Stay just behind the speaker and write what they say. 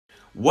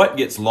What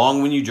gets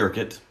long when you jerk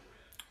it,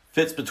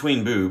 fits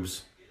between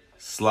boobs,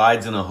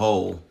 slides in a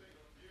hole,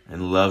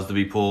 and loves to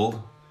be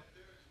pulled?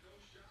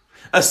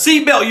 A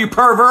seatbelt, you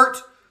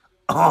pervert!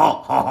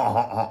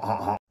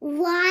 Why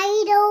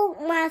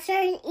don't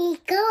monsters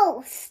eat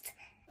ghosts?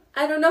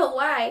 I don't know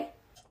why.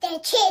 They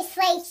taste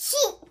like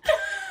sheep.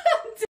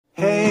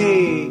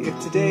 Hey,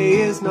 if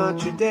today is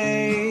not your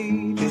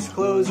day, just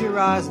close your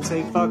eyes and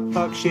say fuck,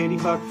 fuck, shitty,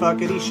 fuck,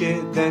 fuckity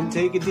shit. Then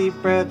take a deep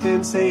breath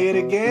and say it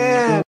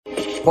again.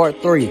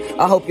 Part 3.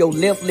 I hope your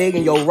left leg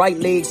and your right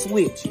leg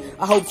switch.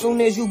 I hope soon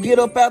as you get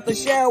up out the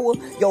shower,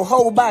 your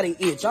whole body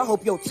itch. I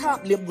hope your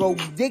top lip grow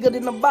bigger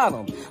than the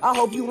bottom. I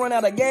hope you run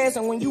out of gas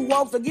and when you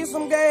walk to get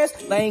some gas,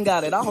 they ain't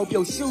got it. I hope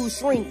your shoes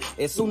shrink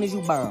as soon as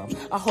you bomb.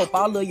 I hope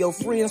all of your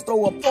friends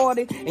throw a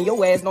party and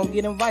your ass don't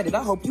get invited.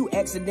 I hope you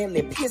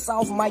accidentally piss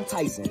off Mike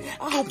Tyson.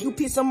 I hope you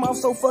piss him off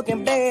so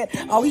fucking bad,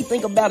 all he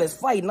think about is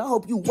fighting. I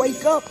hope you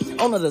wake up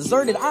on a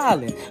deserted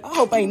island. I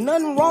hope ain't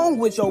nothing wrong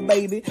with your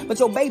baby, but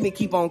your baby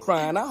keep on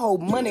crying. I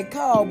hope money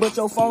call, but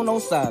your phone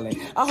on silent.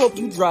 I hope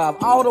you drive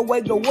all the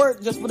way to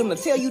work just for them to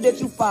tell you that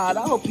you fired.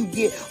 I hope you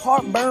get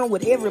heartburn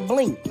with every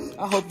blink.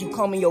 I hope you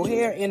combing your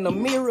hair in the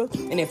mirror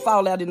and it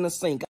fall out in the sink.